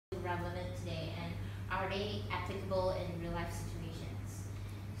they applicable in real life situations?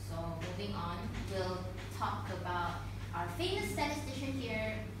 So moving on, we'll talk about our famous statistician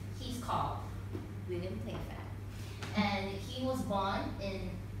here. He's called William Playfair. And he was born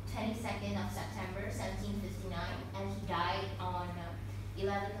in 22nd of September 1759, and he died on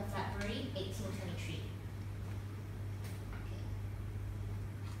 11th of February 1823. Okay.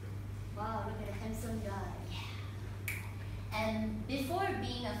 Wow, look at a handsome guy. Yeah. And before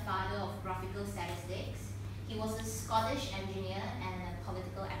being a father of graphical statistics, he was a Scottish engineer and a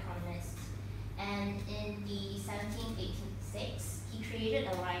political economist. And in the 1786, he created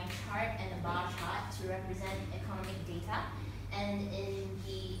a line chart and a bar chart to represent economic data. And in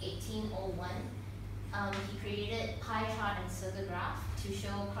the 1801, he created pie chart and circle graph to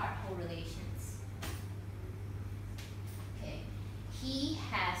show part-whole relations. Okay, he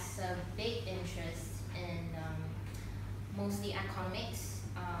has a big interest in mostly economics,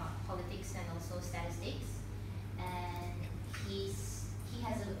 politics, and also statistics. And he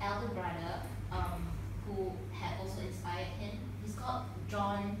has an elder brother who had also inspired him. He's called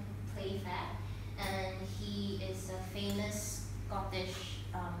John Playfair, and he is a famous Scottish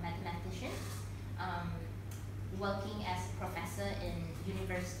mathematician, working as a professor in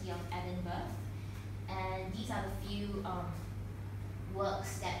University of Edinburgh. And these are the few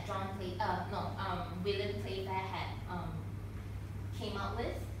works that William Playfair had came out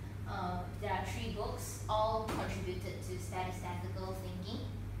with. There are 3 books, all contributed to statistical thinking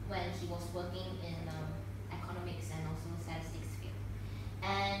when he was working in economics and also statistics field.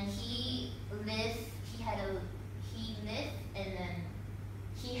 And he had a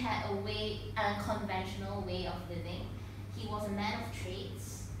unconventional way of living. He was a man of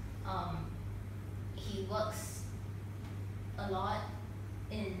trades. He works a lot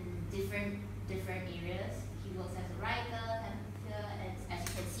in different areas. He works as a writer, as you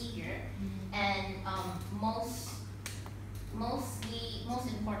can see here, and most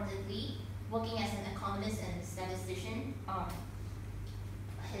importantly, working as an economist and statistician.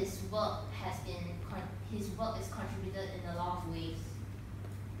 His work is contributed in a lot of ways.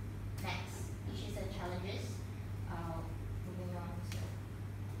 Next, issues and challenges. Moving on.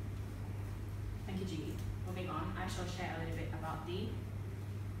 Thank you, G. Moving on, I shall share a little bit about the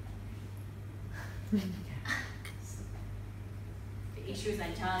issues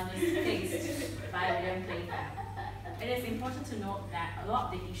and challenges faced by William Playfair. It is important to note that a lot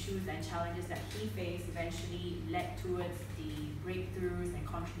of the issues and challenges that he faced eventually led towards the breakthroughs and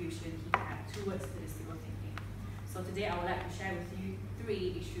contribution he had towards statistical thinking. So today I would like to share with you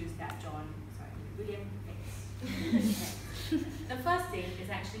 3 issues that William faced. The first thing is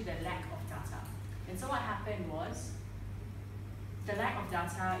actually the lack of data. And so what happened was, the lack of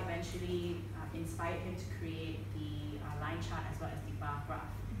data eventually inspired him to create the line chart as well as the bar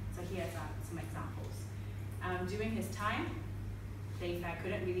graph. So here's some examples. During his time, Playfair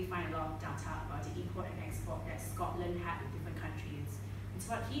couldn't really find a lot of data about the import and export that Scotland had with different countries. And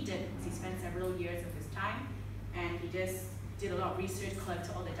so what he did was he spent several years of his time, and he just did a lot of research,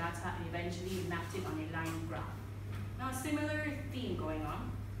 collected all the data, and eventually mapped it on a line graph. Now, a similar theme going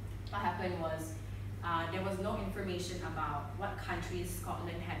on. What happened was there was no information about what countries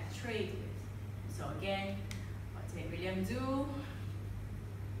Scotland had trade with. So again, what did William do?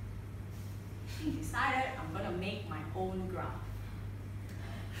 He decided, I'm going to make my own graph.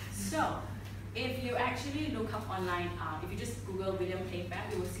 So, if you actually look up online, if you just Google William Playfair,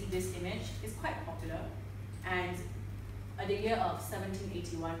 you will see this image. It's quite popular. And at the year of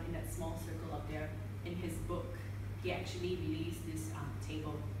 1781, in that small circle up there, in his book, he actually released this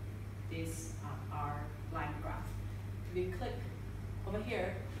table, this our line graph. If you click over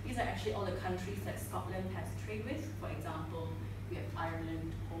here, these are actually all the countries that Scotland has trade with. For example, we have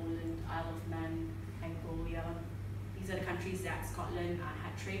Ireland, Poland, Isle of Man, Angola. These are the countries that Scotland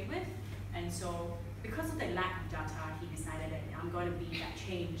had trade with. And so, because of the lack of data, he decided that I'm going to be that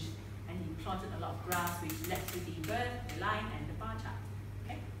change. And he plotted a lot of graphs which led to the birth, the line, and the bar chart.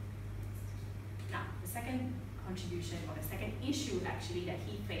 Okay? Now, the second contribution, or the second issue actually that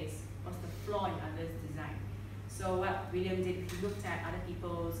he faced, was the flaw in others' design. So what William did, he looked at other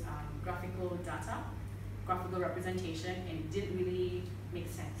people's graphical data, graphical representation, and it didn't really make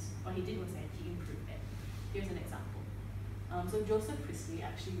sense. What he did was that he improved it. Here's an example. So Joseph Priestley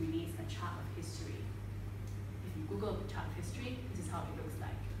actually released a chart of history. If you Google chart of history, this is how it looks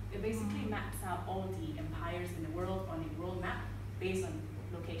like. It basically maps out all the empires in the world on a world map based on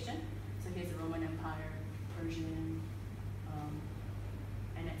location. So here's the Roman Empire, Persian,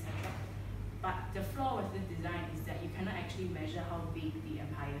 and etc. But the flaw with the design is that you cannot actually measure how big the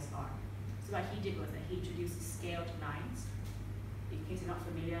empires are. So what he did was that he introduced scaled lines in case you're not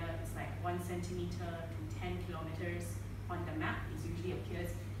familiar, it's like 1 centimeter to 10 kilometers on the map. It usually appears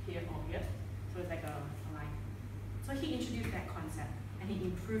here or here. So it's like a line. So he introduced that concept and he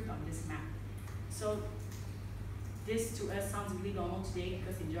improved on this map. So this to us sounds really normal today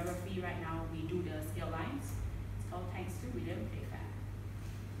because in geography right now we do the scale lines. It's all thanks to William Playfair.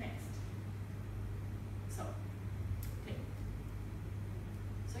 Next. So, okay.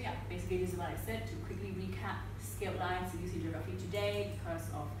 So yeah, basically this is what I said to quickly recap scale lines used in geography today because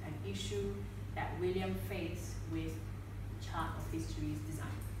of an issue that William faced with chart of history's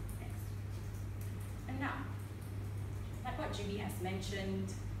design. Next. And now, like what Jimmy has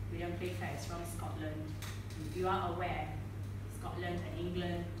mentioned, William Playfair is from Scotland. If you are aware, Scotland and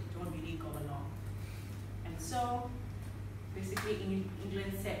England don't really go along. And so, basically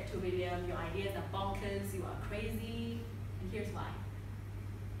England said to William, your ideas are bonkers, you are crazy, and here's why.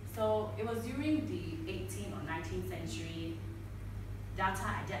 So it was during the 18th or 19th century, data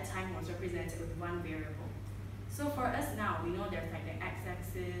at that time was represented with one variable. So for us now, we know there's like the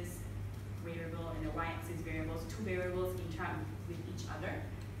x-axis variable and the y-axis variables, two variables interact with each other.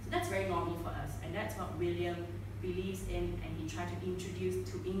 So that's very normal for us, and that's what William believes in and he tried to introduce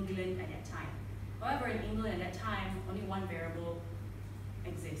to England at that time. However, in England at that time, only one variable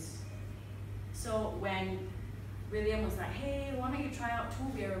exists. So when William was like, hey, why don't you try out two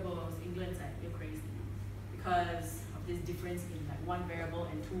variables? England's like, you're crazy. Because of this difference in like one variable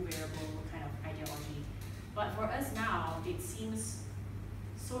and two variable kind of ideology. But for us now, it seems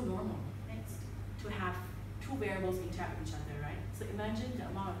so normal to have two variables interact with each other, right? So imagine the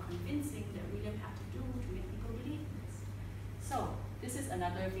amount of convincing that William had to do to make people believe this. So this is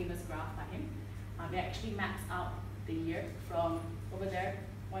another famous graph by him. It actually maps out the year from over there,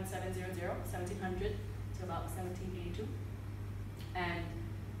 1700, 1700 to about 1782, and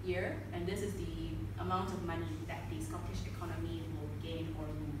year, and this is the amount of money that the Scottish economy will gain or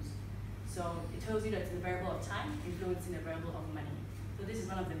lose. So it tells you that it's the variable of time influencing the variable of money. So this is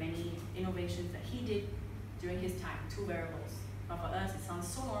one of the many innovations that he did during his time, two variables. But for us, it sounds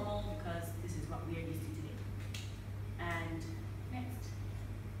so normal because this is what we are used to today. And next.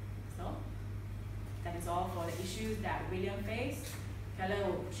 So that is all for the issues that William faced. Keller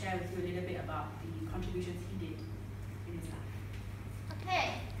will share with you a little bit about the contributions he did in his life. Okay,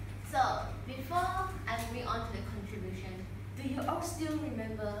 so before I move on to the contribution, do you all still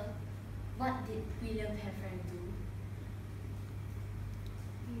remember what did William Playfair do?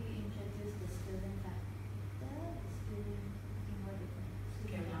 He introduced the student factor,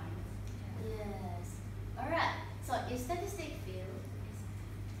 Scale lines. Yes. Alright, so in statistics field,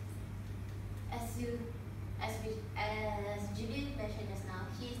 as Julie mentioned just now,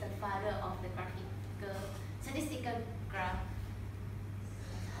 he is the father of the statistical graph,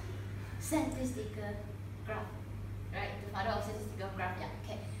 right? The father of statistical graph, yeah,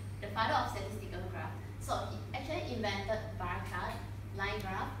 okay. The father of statistical graph. So he actually invented bar chart, line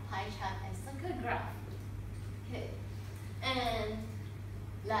graph, pie chart, and circle graph. Okay. And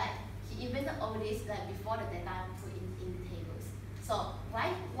like he invented all this like before the data were put in the tables. So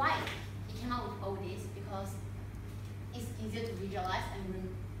why he came up with all this? Because it's easier to visualize and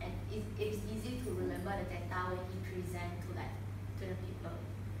it's easy to remember the data when he present to the people.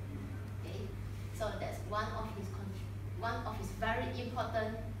 Okay, so that's one of his very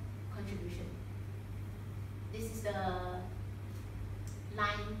important contribution. This is the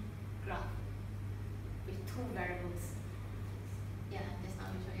line graph with two variables. Yeah, just now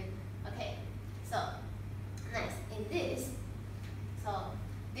we showed it. Okay, so next in this, so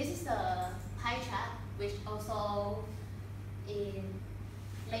this is the pie chart, which also in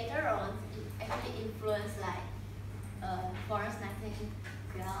later on it actually influenced like Florence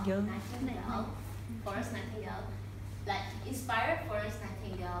Nightingale, like inspired Florence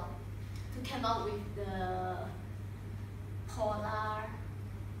Nightingale to come out with the polar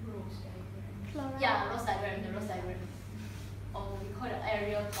rose diagram, the rose diagram. Or we call it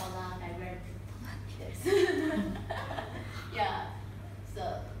aerial polar diagram. Yes. Yeah. So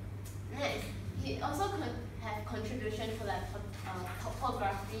next, he also have contribution to like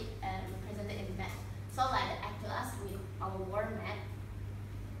topography and represented in map. So like the atlas with our world map,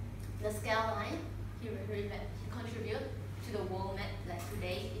 the scale line, he contribute to the world map. Like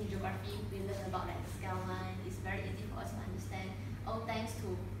today in geography, we learn about like the scale line. It's very easy for us to understand. All thanks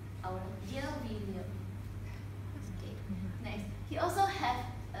to our dear William. Okay. Next, he also have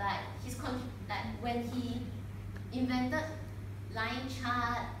like when he invented line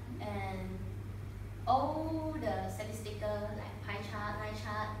chart and all the statistical like pie chart, line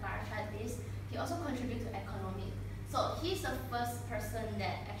chart, bar chart, this, he also contributed to economy. So he's the first person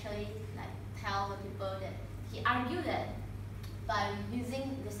that actually like tell the people that he argued that by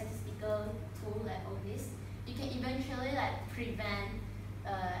using the statistical tool like all this, you can eventually like prevent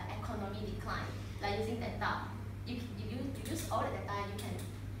economy decline. Like using data, you use all the data, you can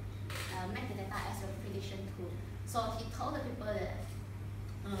make the data as your prediction tool. So he told the people that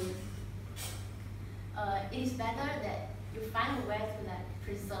it is better that you find a way to like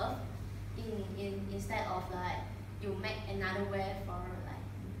preserve instead of like you make another way for like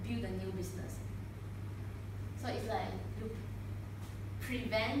build a new business. So it's like you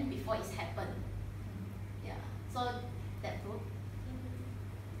prevent before it's happened. Yeah. So that book.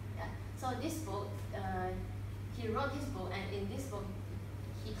 Yeah. So this book, he wrote this book, and in this book,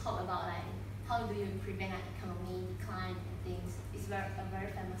 he talked about like how do you prevent an economy decline and things. It's a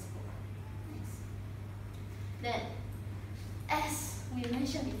very famous book. Yes. Then, as we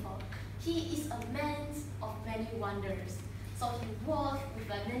mentioned before, he is a man of many wonders. So he worked with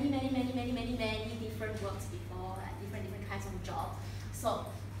like many different works before, like different kinds of jobs. So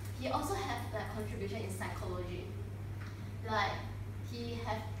he also has like contribution in psychology. Like he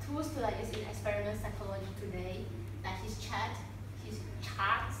has tools to like use in experimental psychology today. Like his charts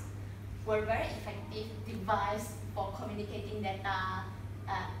were very effective device for communicating data.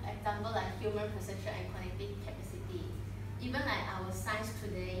 Example like human perception and cognitive capacity. Even like our science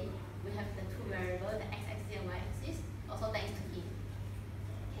today, we have the two variables, the x-axis and y-axis, also thanks to him.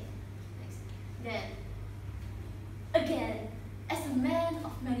 Okay, next. Then, again, as a man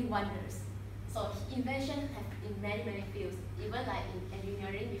of many wonders, so his invention have in many fields, even like in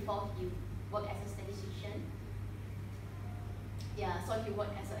engineering before he worked as a statistician. Yeah, so he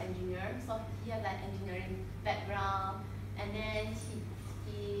worked as an engineer, so he had like engineering background, and then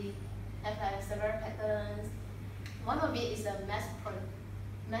he have like several patents. One of it is a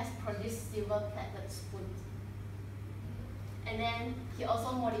mass-produced silver-plated spoon. And then he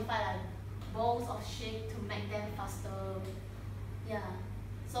also modified like bowls of shape to make them faster. Yeah.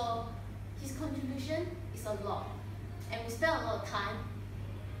 So his contribution is a lot, and we spend a lot of time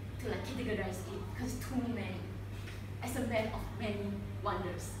to like categorize it because too many. As a man of many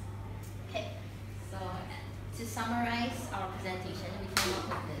wonders. Okay. So to summarize our presentation, we came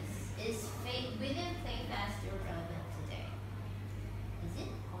up with this. Is William Playfair still relevant today? Is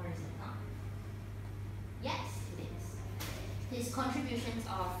it or is it not? Yes, it is. His contributions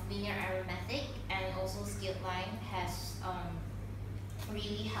of linear arithmetic and also scaled line has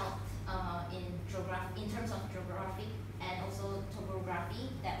really helped in terms of geography and also topography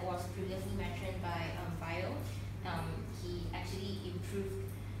that was previously mentioned by Bio. He actually improved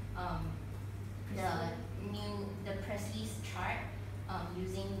the Presley's chart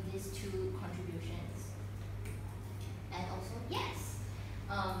using these two contributions. And also, yes,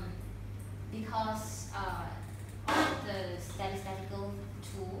 because all the statistical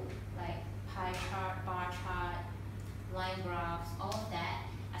tool like pie chart, bar chart, line graphs, all of that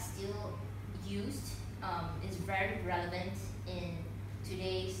are still used, is very relevant in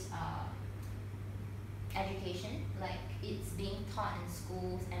today's education. Like it's being taught in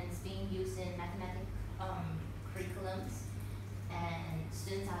schools and it's being used in mathematics curriculums, and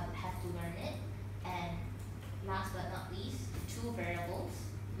students have to learn it. And last but not least, two variables,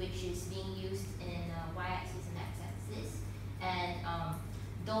 which is being used in y-axis and x-axis, and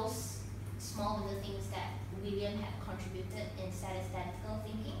those small little things that William had contributed in statistical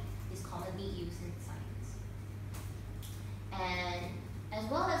thinking is commonly used in science. And as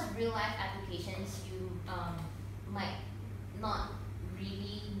well as real life applications, you might not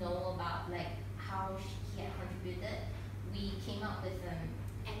really know about like how he had contributed. We came up with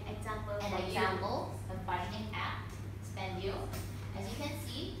An example. A budgeting app, Spendio. As you can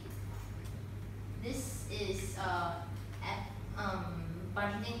see, this is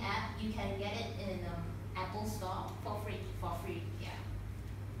budgeting app. You can get it in Apple Store for free. Yeah.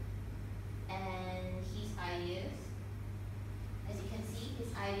 And his ideas, as you can see,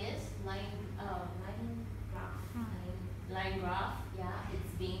 his ideas line graph. Yeah,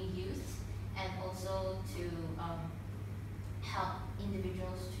 it's being used, and also to help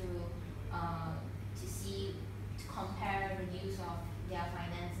individuals to compare the use of their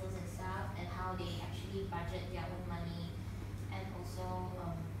finances and stuff, and how they actually budget their own money, and also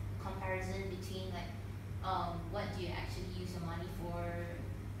comparison between like what do you actually use your money for,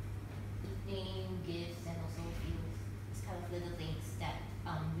 eating, gifts, and also feels. It's kind of little things that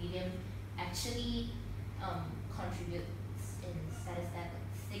William actually contributes in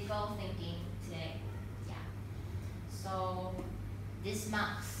statistical thinking today. Yeah. So this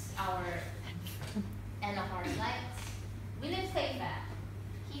marks our end of our slides. William Playfair.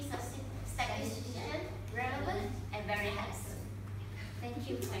 He's a statistician, relevant, and very handsome. Thank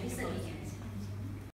you for listening.